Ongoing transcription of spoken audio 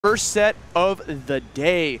First set of the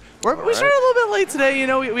day. We started a little bit late today. You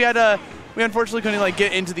know, we unfortunately couldn't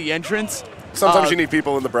get into the entrance. Sometimes you need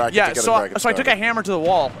people in the bracket. Yeah, to get so I took a hammer to the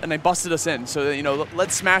wall and they busted us in. So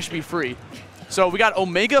let Smash be free. So we got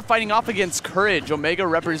Omega fighting off against Courage. Omega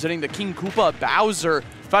representing the King Koopa Bowser,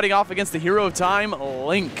 fighting off against the hero of time,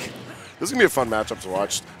 Link. This is going to be a fun matchup to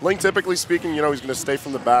watch. Link, typically speaking, he's going to stay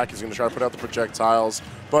from the back. He's going to try to put out the projectiles.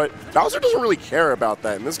 But Bowser doesn't really care about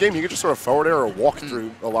that. In this game, you can just sort of forward air or walk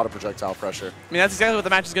through a lot of projectile pressure. I mean, that's exactly what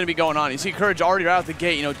the match is going to be going on. You see Courage already right out the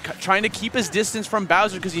gate, trying to keep his distance from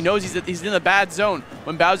Bowser because he knows he's in the bad zone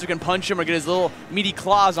when Bowser can punch him or get his little meaty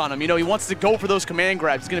claws on him. He wants to go for those command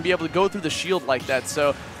grabs. He's going to be able to go through the shield like that.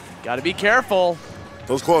 So, got to be careful.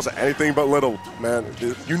 Those claws are anything but little, man.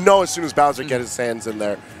 You know as soon as Bowser gets his hands in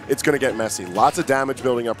there, it's going to get messy. Lots of damage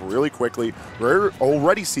building up really quickly. We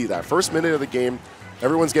already see that. First minute of the game,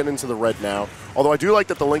 everyone's getting into the red now. Although I do like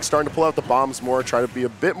that the Link's starting to pull out the bombs more, try to be a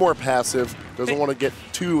bit more passive, doesn't want to get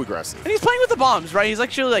too aggressive. And he's playing with the bombs, right? He's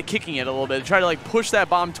actually kicking it a little bit, trying to push that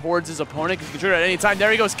bomb towards his opponent because he can trigger it at any time.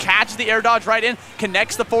 There he goes, catches the air dodge right in,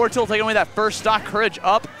 connects the forward tilt, taking away that first stock. Courage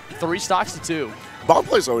up 3 stocks to 2. Bomb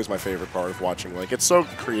play is always my favorite part of watching Link. It's so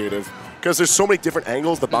creative because there's so many different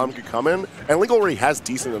angles the bomb could come in, and Link already has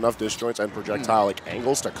decent enough disjoints and projectile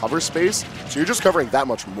angles to cover space, so you're just covering that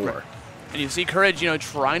much more. Right. And you see Courage,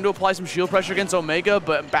 trying to apply some shield pressure against Omega,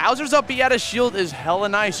 but Bowser's up B out of shield is hella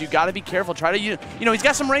nice. You got to be careful. Try to, he's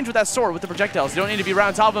got some range with that sword with the projectiles. You don't need to be right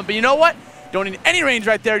on top of him, but you know what? Don't need any range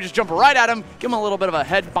right there. Just jump right at him. Give him a little bit of a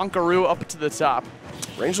head bunkaroo up to the top.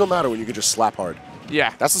 Range don't matter when you can just slap hard.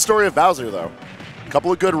 Yeah. That's the story of Bowser, though. Couple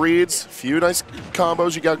of good reads, few nice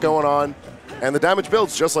combos you got going on, and the damage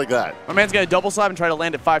builds just like that. My man's going to double slap and try to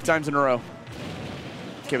land it 5 times in a row.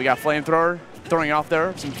 Okay, we got Flamethrower throwing off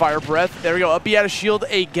there, some Fire Breath. There we go, up B out of shield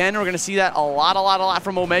again. We're going to see that a lot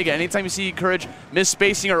from Omega. Anytime you see Courage miss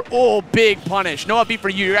spacing or, big punish. No up B for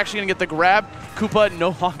you. You're actually going to get the grab. Koopa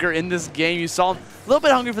no longer in this game. You saw him a little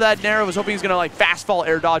bit hungry for that Nair. Was hoping he was going to fast fall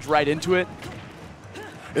air dodge right into it.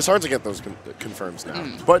 It's hard to get those confirms now.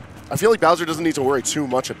 But I feel like Bowser doesn't need to worry too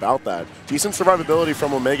much about that. Decent survivability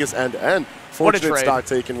from Omega's end-to-end. Fortunate stock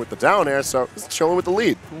taken with the down air, so he's chilling with the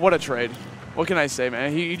lead. What a trade. What can I say,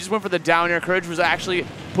 man? He just went for the down air. Courage was actually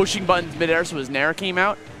pushing buttons midair, so his Nair came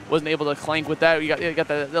out. Wasn't able to clank with that. You got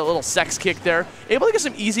the little sex kick there. Able to get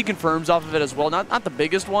some easy confirms off of it as well. Not the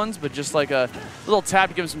biggest ones, but just like a little tap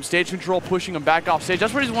to give him some stage control, pushing him back off stage.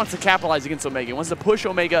 That's what he wants to capitalize against Omega. He wants to push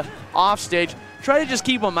Omega off stage. Try to just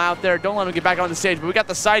keep him out there. Don't let him get back on the stage. But we got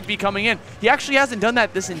the side B coming in. He actually hasn't done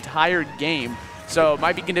that this entire game. So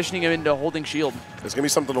might be conditioning him into holding shield. It's going to be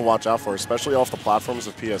something to watch out for, especially off the platforms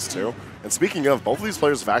of PS2. And speaking of, both of these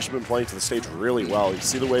players have actually been playing to the stage really well. You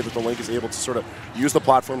see the way that the Link is able to sort of use the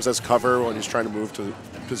platforms as cover when he's trying to move to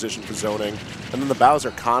position for zoning. And then the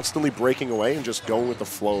Bowser constantly breaking away and just going with the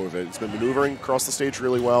flow of it. He's been maneuvering across the stage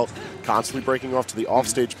really well, constantly breaking off to the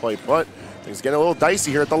off-stage play, but things getting a little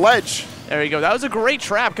dicey here at the ledge. There you go. That was a great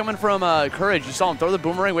trap coming from Courage. You saw him throw the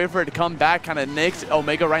boomerang, wait for it to come back, kind of nicked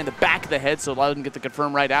Omega right in the back of the head, so allowed him to get the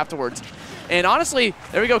confirm right afterwards. And honestly,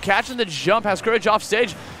 there we go, catching the jump, has Courage off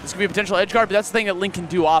stage. This could be a potential edge guard, but that's the thing that Link can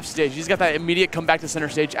do off stage. He's got that immediate come back to center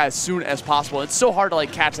stage as soon as possible. It's so hard to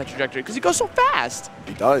catch that trajectory because he goes so fast.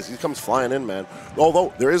 He does. He comes flying in, man.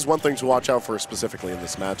 Although, there is one thing to watch out for specifically in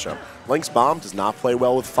this matchup. Link's bomb does not play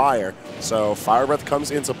well with fire, so Fire Breath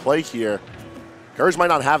comes into play here. Courage might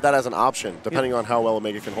not have that as an option, depending on how well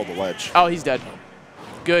Omega can hold the ledge. Oh, he's dead.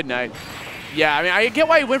 Good night. Yeah, I mean, I get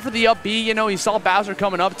why he went for the up B. He saw Bowser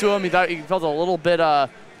coming up to him. He thought he felt a little bit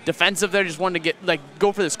defensive there. Just wanted to get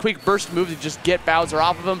go for this quick burst move to just get Bowser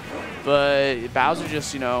off of him. But Bowser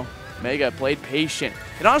just, Omega played patient.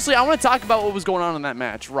 And honestly, I want to talk about what was going on in that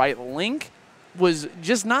match, right? Link was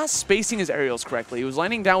just not spacing his aerials correctly. He was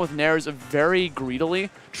landing down with Nairs very greedily,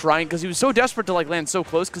 because he was so desperate to land so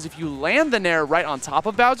close, because if you land the Nair right on top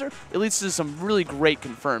of Bowser, it leads to some really great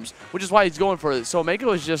confirms, which is why he's going for it. So Omega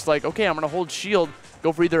was just okay, I'm going to hold shield,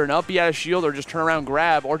 go for either an up B out of shield or just turn around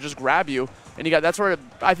grab or just grab you. And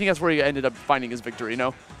I think that's where he ended up finding his victory,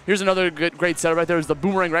 Here's another great setup right there. Is the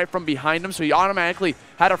boomerang right from behind him, so he automatically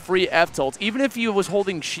had a free F tilt. Even if he was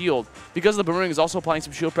holding shield, because the boomerang is also applying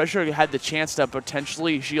some shield pressure, he had the chance to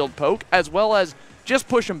potentially shield poke, as well as just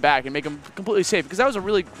push him back and make him completely safe, because that was a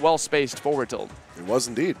really well-spaced forward tilt. It was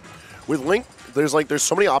indeed. With Link, there's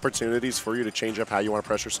so many opportunities for you to change up how you want to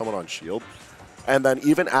pressure someone on shield. And then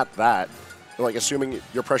even at that, assuming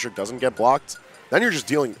your pressure doesn't get blocked, then you're just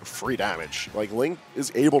dealing free damage. Link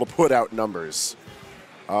is able to put out numbers.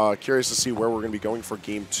 Curious to see where we're going to be going for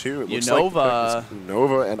game 2. It looks like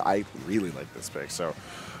Nova, and I really like this pick. So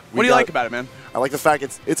What do you like about it, man? I like the fact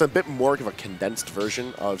it's a bit more of a condensed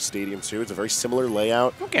version of Stadium 2. It's a very similar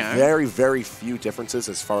layout. Okay. Very, very few differences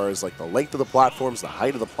as far as like the length of the platforms, the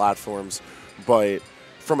height of the platforms. But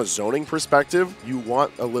from a zoning perspective, you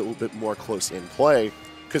want a little bit more close in play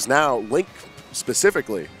because now Link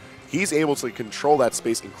specifically, he's able to control that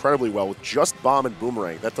space incredibly well with just bomb and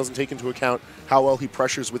boomerang. That doesn't take into account how well he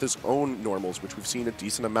pressures with his own normals, which we've seen a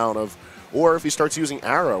decent amount of, or if he starts using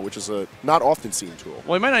arrow, which is a not often seen tool.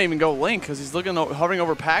 Well, he might not even go Link because he's hovering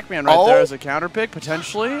over Pac-Man right there as a counter pick,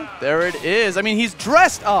 potentially. There it is. I mean, he's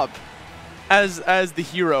dressed up as the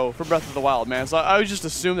hero from Breath of the Wild, man. So I would just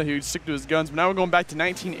assume that he would stick to his guns. But now we're going back to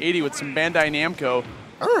 1980 with some Bandai Namco.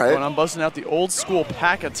 All right. And I'm busting out the old school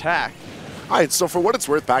Pac attack. All right, so for what it's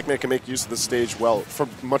worth, Pac-Man can make use of the stage, well, for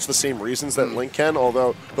much the same reasons that Link can,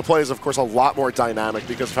 although the play is, of course, a lot more dynamic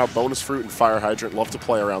because of how Bonus Fruit and Fire Hydrant love to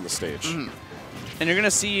play around the stage. And you're going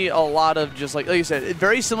to see a lot of just, like you said,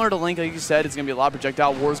 very similar to Link, like you said, it's going to be a lot of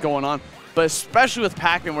projectile wars going on, but especially with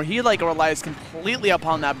Pac-Man, where he, like, relies completely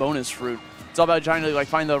upon that Bonus Fruit. It's all about trying to, like,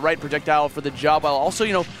 find the right projectile for the job while also,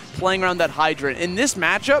 you know, playing around that Hydrant. In this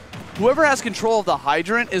matchup, whoever has control of the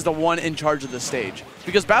Hydrant is the one in charge of the stage,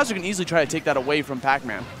 because Bowser can easily try to take that away from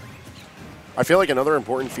Pac-Man. I feel like another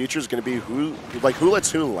important feature is going to be who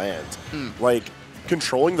lets who land. Like,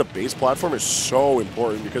 controlling the base platform is so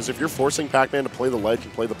important because if you're forcing Pac-Man to play the ledge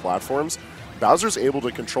and play the platforms, Bowser's able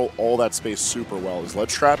to control all that space super well. His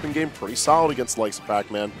ledge trapping game pretty solid against the likes of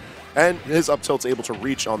Pac-Man, and his up tilt's able to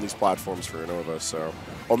reach on these platforms for Unova. So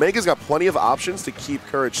Omega's got plenty of options to keep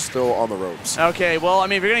Courage still on the ropes. Okay, well, I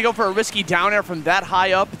mean, if you're going to go for a risky down air from that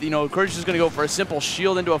high up, you know, Courage is going to go for a simple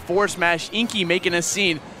shield into a forward smash. Inky making a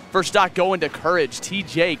scene. First stock going to Courage,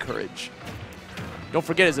 TJ Courage. Don't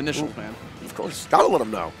forget his initials, man. Of course, gotta let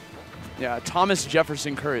him know. Yeah, Thomas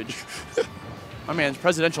Jefferson Courage. My man's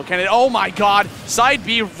presidential candidate. Oh my God! Side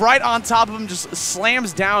B right on top of him, just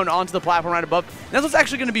slams down onto the platform right above. And that's what's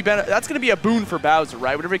actually going to be better. That's going to be a boon for Bowser,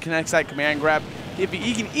 right? Whenever he connects that command grab, if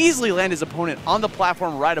he can easily land his opponent on the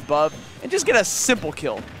platform right above and just get a simple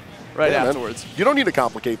kill right afterwards. Man, you don't need to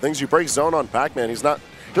complicate things. You break zone on Pac-Man. He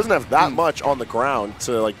doesn't have that much on the ground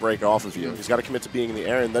to like break off of you. He's got to commit to being in the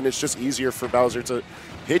air, and then it's just easier for Bowser to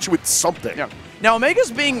hit you with something. Yeah. Now,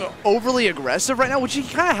 Omega's being overly aggressive right now, which he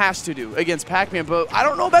kind of has to do against Pac-Man, but I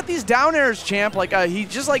don't know about these down airs, champ. Like,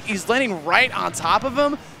 he's landing right on top of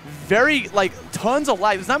him. Very, like, tons of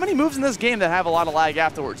lag. There's not many moves in this game that have a lot of lag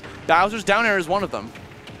afterwards. Bowser's down air is one of them.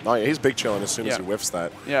 Oh, yeah, he's big chilling as soon as he whiffs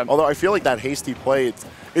that. Yeah. Although I feel like that hasty play,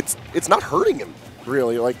 it's not hurting him,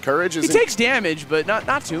 really. Like, Courage isn't... He takes damage, but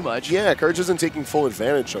not too much. Yeah, Courage isn't taking full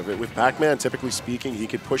advantage of it. With Pac-Man, typically speaking, he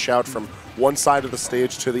could push out from one side of the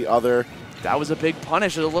stage to the other. That was a big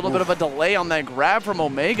punish. A little bit of a delay on that grab from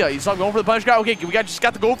Omega. You saw him going for the punish grab. Okay, we just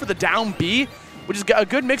got to go for the down B, which is a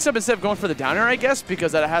good mix-up instead of going for the down air, I guess,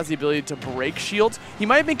 because that has the ability to break shields. He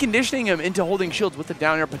might have been conditioning him into holding shields with the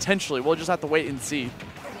down air potentially. We'll just have to wait and see.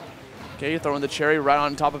 Okay, throwing the Cherry right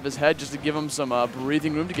on top of his head just to give him some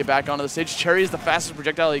breathing room to get back onto the stage. Cherry is the fastest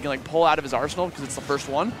projectile he can like pull out of his arsenal because it's the first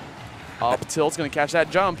one. Up tilt's going to catch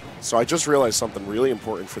that jump. So I just realized something really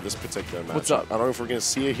important for this particular match. What's up? I don't know if we're going to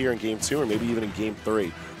see it here in Game 2 or maybe even in Game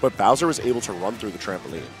 3, but Bowser was able to run through the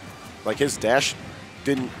trampoline. Like, his dash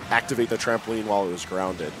didn't activate the trampoline while it was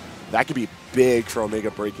grounded. That could be big for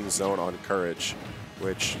Omega breaking zone on Courage,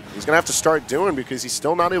 which he's going to have to start doing because he's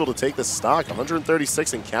still not able to take this stock.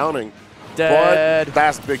 136 and counting. Dead. But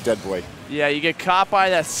fast, big dead boy. Yeah, you get caught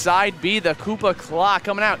by that side B, the Koopa Claw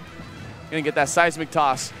coming out. Gonna get that seismic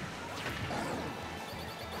toss.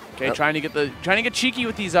 Okay, trying to get cheeky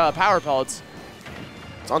with these power pellets.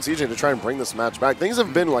 It's on CJ to try and bring this match back. Things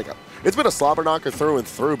have been like it's been a slobber knocker through and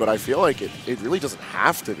through, but I feel like it really doesn't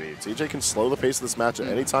have to be. CJ can slow the pace of this match at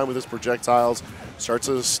any time with his projectiles, start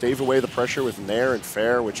to stave away the pressure with Nair and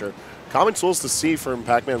Fair, which are common tools to see from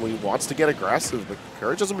Pac-Man when he wants to get aggressive, but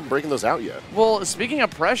Courage hasn't been breaking those out yet. Well, speaking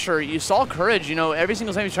of pressure, you saw Courage, you know, every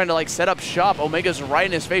single time he's trying to like set up shop, Omega's right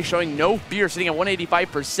in his face, showing no fear, sitting at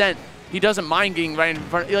 185%. He doesn't mind getting right in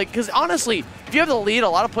front, like, because honestly, if you have the lead, a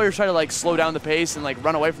lot of players try to like slow down the pace and like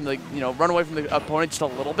run away from the, run away from the opponent just a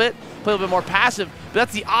little bit, play a little bit more passive. But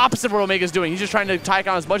that's the opposite of what Omega's doing. He's just trying to tack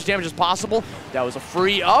on as much damage as possible. That was a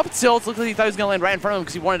free up tilt. Looked like he thought he was gonna land right in front of him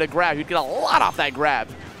because he wanted to grab. He'd get a lot off that grab.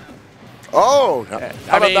 Oh,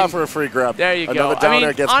 how about that for a free grab? There you go. Another down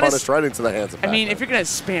air gets punished right into the hands of Pac-Man. I mean, if you're going to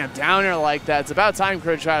spam down air like that, it's about time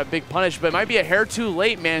Courage tried a big punish, but it might be a hair too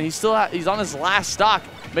late, man. He's on his last stock.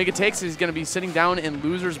 Omega takes it. He's going to be sitting down in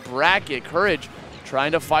loser's bracket. Courage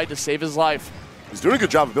trying to fight to save his life. He's doing a good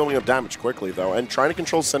job of building up damage quickly, though, and trying to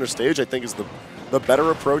control center stage, I think, is the better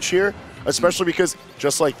approach here. especially because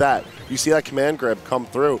just like that, you see that command grab come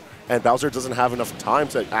through, and Bowser doesn't have enough time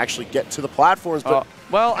to actually get to the platforms. But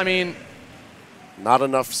well, I mean, not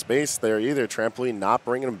enough space there either. Trampoline not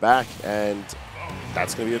bringing him back, and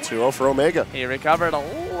that's going to be a 2-0 for Omega. He recovered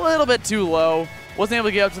a little bit too low. Wasn't able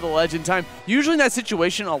to get up to the ledge in time. Usually in that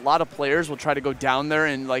situation, a lot of players will try to go down there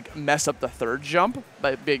and like mess up the third jump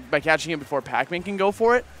by catching it before Pac-Man can go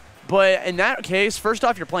for it. But in that case, first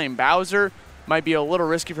off, you're playing Bowser. Might be a little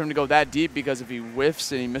risky for him to go that deep because if he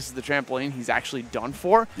whiffs and he misses the trampoline, he's actually done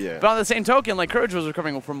for. Yeah. But on the same token, like Courage was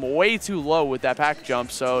recovering from way too low with that Pac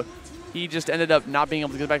jump, so he just ended up not being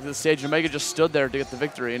able to get back to the stage. Omega just stood there to get the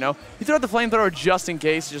victory, you know? He threw out the flamethrower just in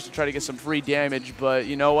case, just to try to get some free damage, but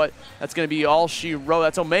you know what? That's going to be all she wrote.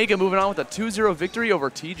 That's Omega moving on with a 2-0 victory over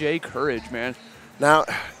TJ Courage, man. Now,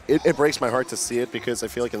 it breaks my heart to see it because I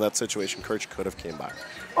feel like in that situation, Courage could have came back.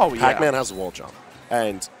 Oh, yeah. Pac-Man has a wall jump,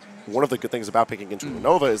 and one of the good things about picking into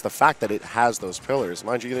Nova is the fact that it has those pillars.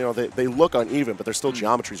 Mind you, know, they look uneven, but they're still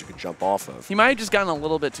geometries you can jump off of. He might have just gotten a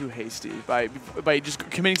little bit too hasty by just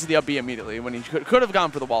committing to the up B immediately when he could have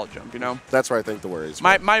gone for the wall jump, you know? That's where I think the worry is.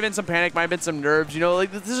 Might have been some panic, might have been some nerves, you know?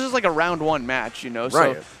 Like, this is like a round one match, you know?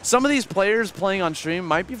 Right. So some of these players playing on stream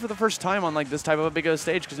might be for the first time on like this type of a big of a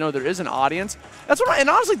stage because, you know, there is an audience. And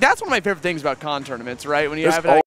honestly, that's one of my favorite things about con tournaments, right? When you have it